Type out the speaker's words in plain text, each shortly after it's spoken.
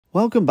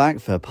Welcome back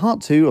for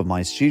part 2 of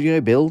my studio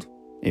build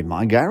in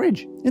my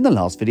garage. In the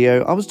last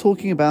video, I was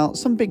talking about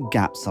some big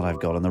gaps that I've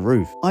got on the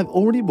roof. I've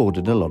already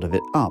boarded a lot of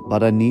it up,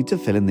 but I need to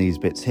fill in these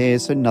bits here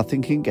so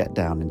nothing can get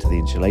down into the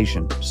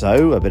insulation.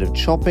 So a bit of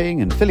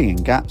chopping and filling in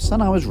gaps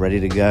and I was ready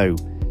to go.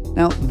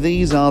 Now,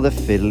 these are the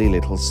fiddly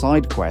little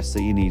side quests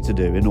that you need to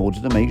do in order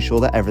to make sure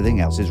that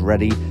everything else is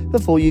ready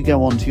before you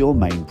go on to your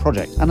main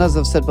project. And as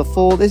I've said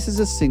before, this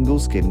is a single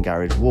skin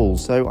garage wall,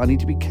 so I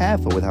need to be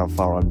careful with how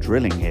far I'm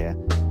drilling here.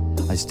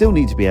 I still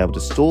need to be able to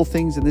store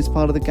things in this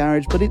part of the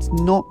garage, but it's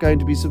not going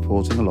to be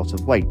supporting a lot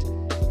of weight.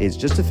 It's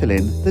just to fill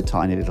in the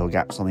tiny little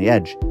gaps on the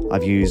edge.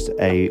 I've used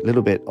a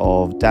little bit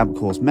of damp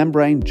course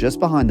membrane just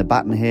behind the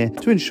batten here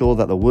to ensure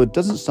that the wood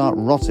doesn't start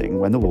rotting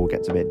when the wall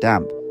gets a bit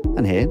damp.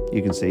 And here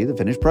you can see the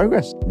finished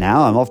progress.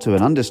 Now I'm off to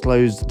an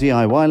undisclosed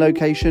DIY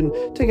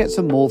location to get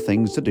some more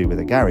things to do with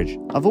the garage.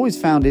 I've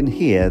always found in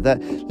here that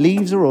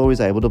leaves are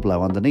always able to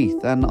blow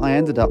underneath, and I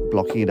ended up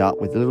blocking it up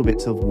with little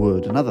bits of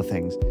wood and other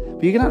things.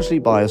 But you can actually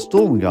buy a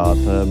storm guard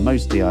for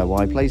most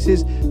DIY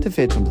places to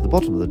fit onto the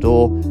bottom of the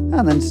door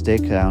and then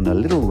stick down a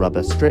little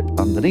rubber strip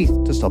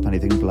underneath to stop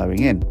anything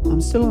blowing in.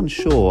 I'm still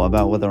unsure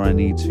about whether I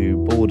need to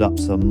board up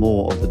some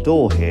more of the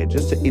door here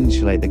just to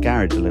insulate the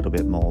garage a little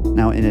bit more.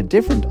 Now, in a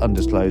different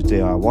undisclosed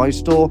DIY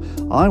store,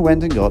 I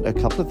went and got a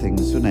couple of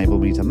things to enable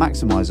me to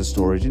maximize the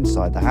storage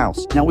inside the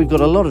house. Now, we've got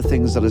a lot of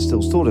things that are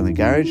still stored in the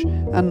garage,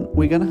 and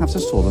we're going to have to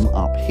store them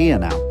up here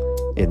now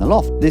in the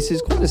loft. This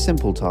is quite a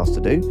simple task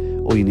to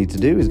do. All you need to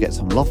do is get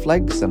some loft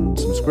legs and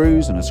some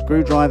screws and a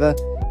screwdriver,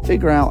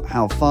 figure out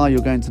how far you're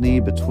going to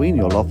need between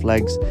your loft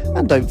legs,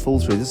 and don't fall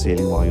through the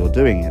ceiling while you're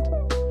doing it.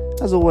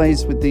 As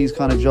always with these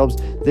kind of jobs,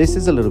 this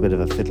is a little bit of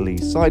a fiddly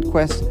side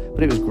quest,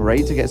 but it was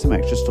great to get some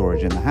extra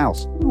storage in the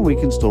house. We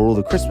can store all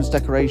the Christmas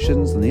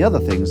decorations and the other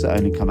things that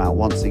only come out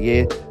once a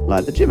year,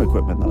 like the gym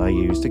equipment that I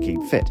use to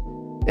keep fit.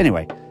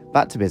 Anyway,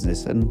 back to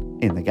business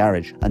and in the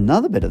garage.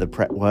 Another bit of the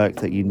prep work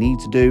that you need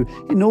to do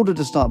in order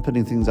to start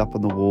putting things up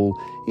on the wall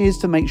is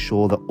to make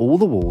sure that all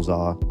the walls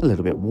are a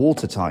little bit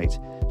watertight,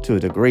 to a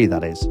degree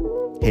that is.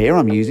 Here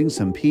I'm using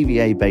some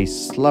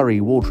PVA-based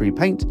slurry watery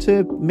paint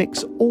to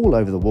mix all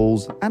over the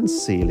walls and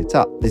seal it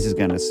up. This is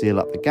going to seal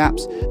up the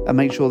gaps and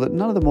make sure that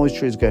none of the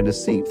moisture is going to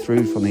seep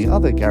through from the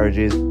other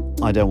garages.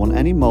 I don't want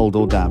any mold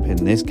or damp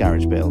in this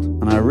garage build,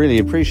 and I really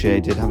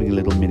appreciated having a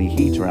little mini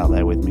heater out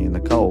there with me in the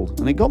cold.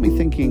 And it got me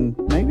thinking,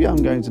 maybe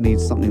I'm going to need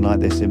something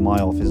like this in my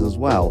office as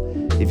well.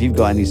 If you've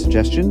got any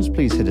suggestions,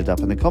 please hit it up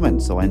in the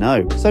comments so I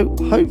know. So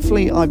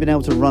hopefully I've been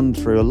able to run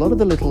through a lot of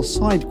the little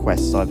side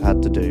quests I've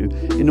had to do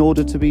in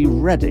order to be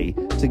ready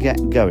to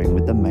get going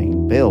with the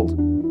main build.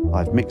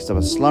 I've mixed up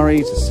a slurry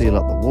to seal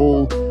up the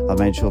wall, I've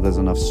made sure there's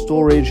enough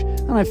storage,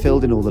 and I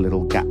filled in all the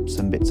little gaps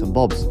and bits and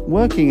bobs.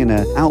 Working in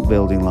an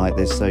outbuilding like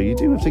this, so you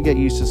do have to get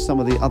used to some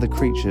of the other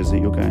creatures that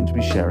you're going to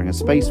be sharing a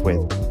space with.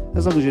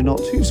 As long as you're not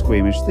too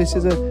squeamish, this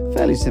is a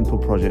fairly simple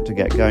project to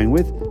get going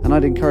with, and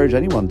I'd encourage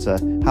anyone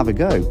to have a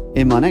go.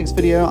 In my next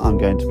video, I'm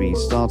going to be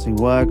starting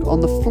work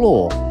on the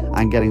floor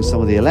and getting some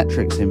of the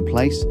electrics in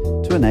place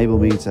to enable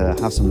me to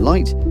have some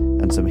light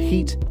and some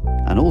heat,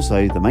 and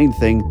also the main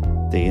thing,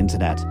 the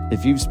internet.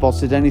 If you've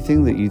spotted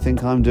anything that you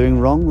think I'm doing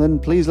wrong, then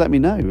please let me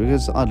know,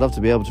 because I'd love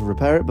to be able to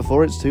repair it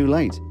before it's too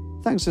late.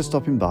 Thanks for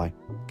stopping by.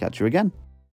 Catch you again.